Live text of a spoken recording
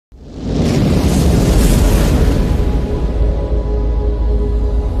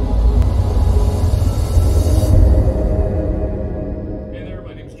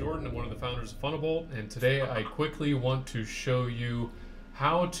Funnelbolt, and today I quickly want to show you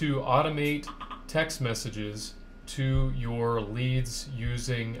how to automate text messages to your leads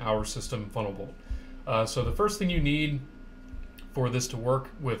using our system Funnelbolt. So the first thing you need for this to work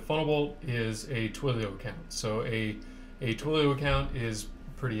with Funnelbolt is a Twilio account. So a Twilio account is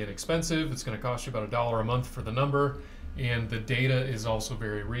pretty inexpensive. It's going to cost you about $1 a month for the number, and the data is also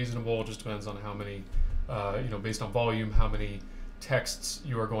very reasonable. It just depends on how many, based on volume, how many texts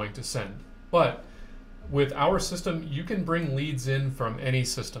you are going to send. But with our system, you can bring leads in from any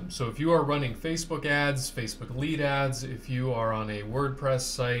system. So if you are running Facebook ads, Facebook lead ads, if you are on a WordPress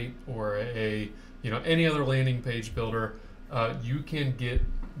site or any other landing page builder, you can get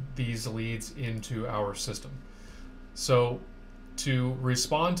these leads into our system. So to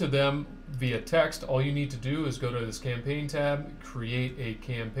respond to them via text, all you need to do is go to this campaign tab, create a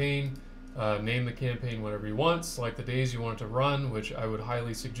campaign, name the campaign whatever you want, select the days you want it to run, which I would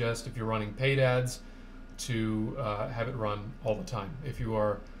highly suggest if you're running paid ads to have it run all the time. If you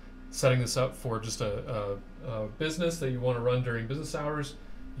are setting this up for just a business that you want to run during business hours,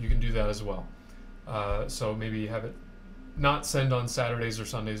 you can do that as well. So maybe have it not send on Saturdays or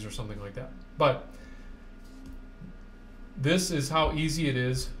Sundays or something like that. But this is how easy it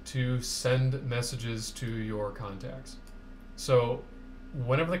is to send messages to your contacts. So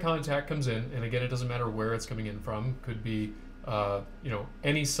whenever the contact comes in, and again, it doesn't matter where it's coming in from, could be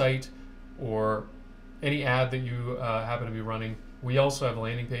any site or any ad that you happen to be running. We also have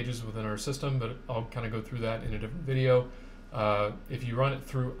landing pages within our system, but I'll kind of go through that in a different video. If you run it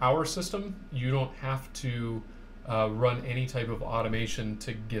through our system, you don't have to run any type of automation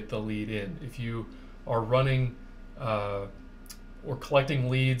to get the lead in. If you are running or collecting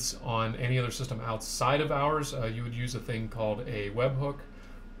leads on any other system outside of ours, you would use a thing called a webhook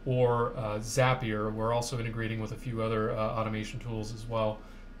or Zapier. We're also integrating with a few other automation tools as well,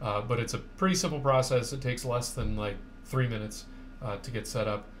 but it's a pretty simple process. It takes less than like 3 minutes to get set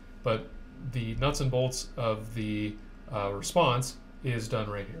up, but the nuts and bolts of the response is done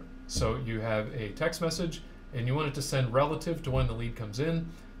right here. So you have a text message and you want it to send relative to when the lead comes in.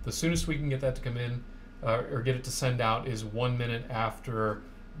 The soonest we can get that to come in or get it to send out is 1 minute after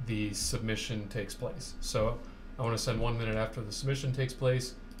the submission takes place. So I want to send 1 minute after the submission takes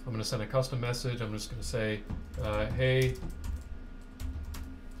place. I'm going to send a custom message. I'm just going to say, hey,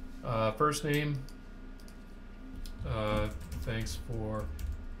 first name, thanks for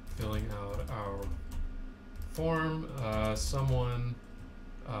filling out our form. Someone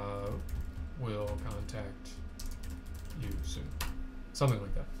will contact you soon. Something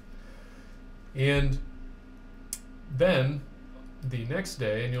like that. And then the next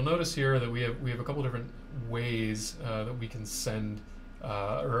day, and you'll notice here that we have a couple different ways that we can send,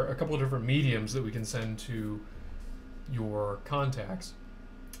 or a couple of different mediums that we can send to your contacts.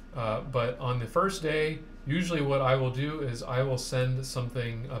 But on the first day, usually what I will do is I will send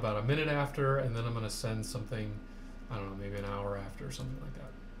something about a minute after, and then I'm going to send something, I don't know, maybe an hour after or something like that.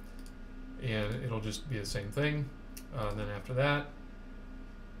 And it'll just be the same thing. And then after that,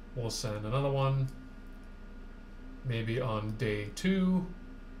 we'll send another one, maybe on day 2,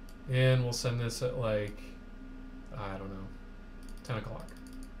 and we'll send this at like, I don't know, 10 o'clock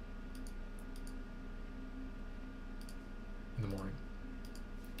in the morning.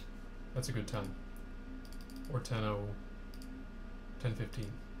 That's a good time. Or 10:15,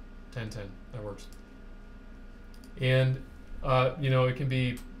 10:10, that works. And it can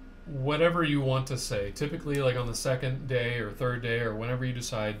be whatever you want to say. Typically, like on the second day or third day or whenever you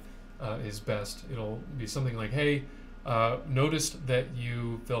decide is best, it'll be something like, hey, noticed that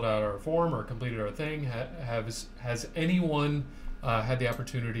you filled out our form or completed our thing. Has anyone had the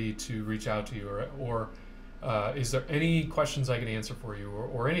opportunity to reach out to you, or is there any questions I can answer for you,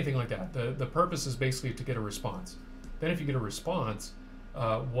 or anything like that? The purpose is basically to get a response. Then if you get a response,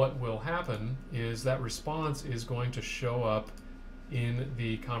 what will happen is that response is going to show up in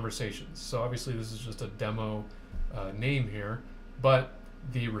the conversations. So obviously this is just a demo name here, but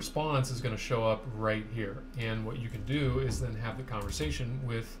the response is going to show up right here. And what you can do is then have the conversation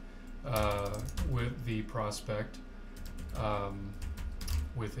with the prospect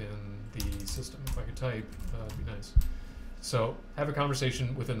within the system. If I could type, that'd be nice. So have a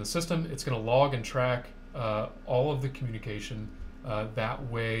conversation within the system. It's going to log and track all of the communication.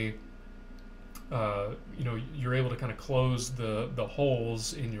 That way, you're able to kind of close the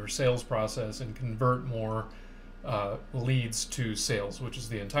holes in your sales process and convert more leads to sales, which is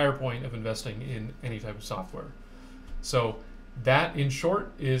the entire point of investing in any type of software. So that, in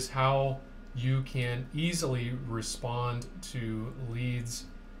short, is how you can easily respond to leads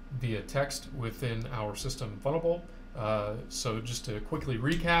via text within our system Funnelbolt. So just to quickly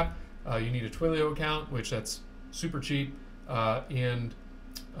recap, You need a Twilio account, which that's super cheap, and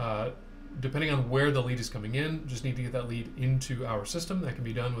depending on where the lead is coming in, just need to get that lead into our system. That can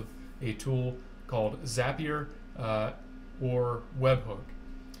be done with a tool called Zapier or Webhook.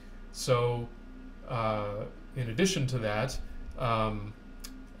 So in addition to that,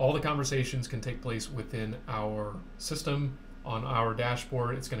 all the conversations can take place within our system on our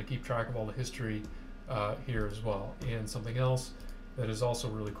dashboard. It's going to keep track of all the history here as well. And something else that is also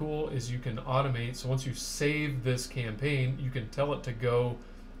really cool is you can automate. So once you save this campaign, you can tell it to go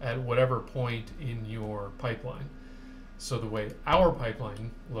at whatever point in your pipeline. So the way our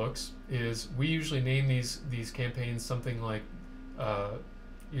pipeline looks is we usually name these campaigns something like,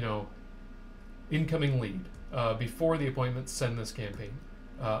 you know, incoming lead, before the appointment, send this campaign,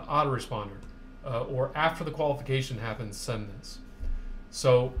 autoresponder, or after the qualification happens, send this.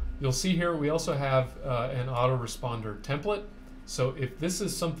 So you'll see here we also have an autoresponder template. So if this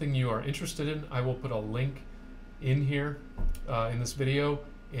is something you are interested in, I will put a link in here in this video,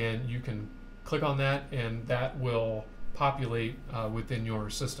 and you can click on that and that will populate within your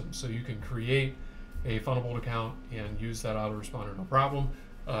system. So you can create a Funnelbolt account and use that autoresponder, no problem.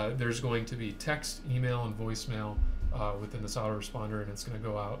 There's going to be text, email, and voicemail within this autoresponder, and it's going to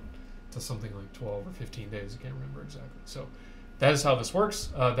go out to something like 12 or 15 days. I can't remember exactly. So that is how this works.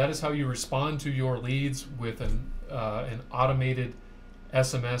 That is how you respond to your leads with an automated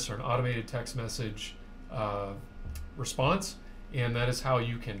SMS or an automated text message response. And that is how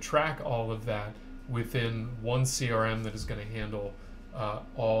you can track all of that within one CRM that is going to handle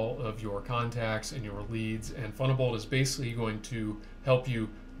all of your contacts and your leads. And Funnelbolt is basically going to help you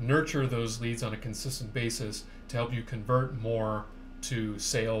nurture those leads on a consistent basis to help you convert more to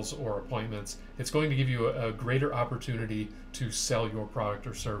sales or appointments. It's going to give you a greater opportunity to sell your product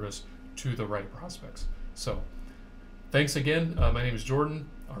or service to the right prospects. So thanks again. My name is Jordan.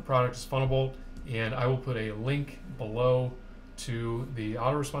 Our product is Funnelbolt, and I will put a link below to the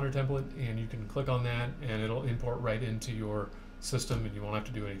autoresponder template, and you can click on that and it'll import right into your system, and you won't have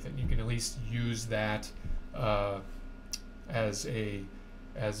to do anything. You can at least use that as a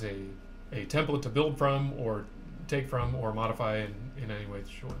template to build from or take from or modify in any way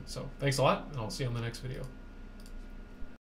that you want. So thanks a lot, and I'll see you on the next video.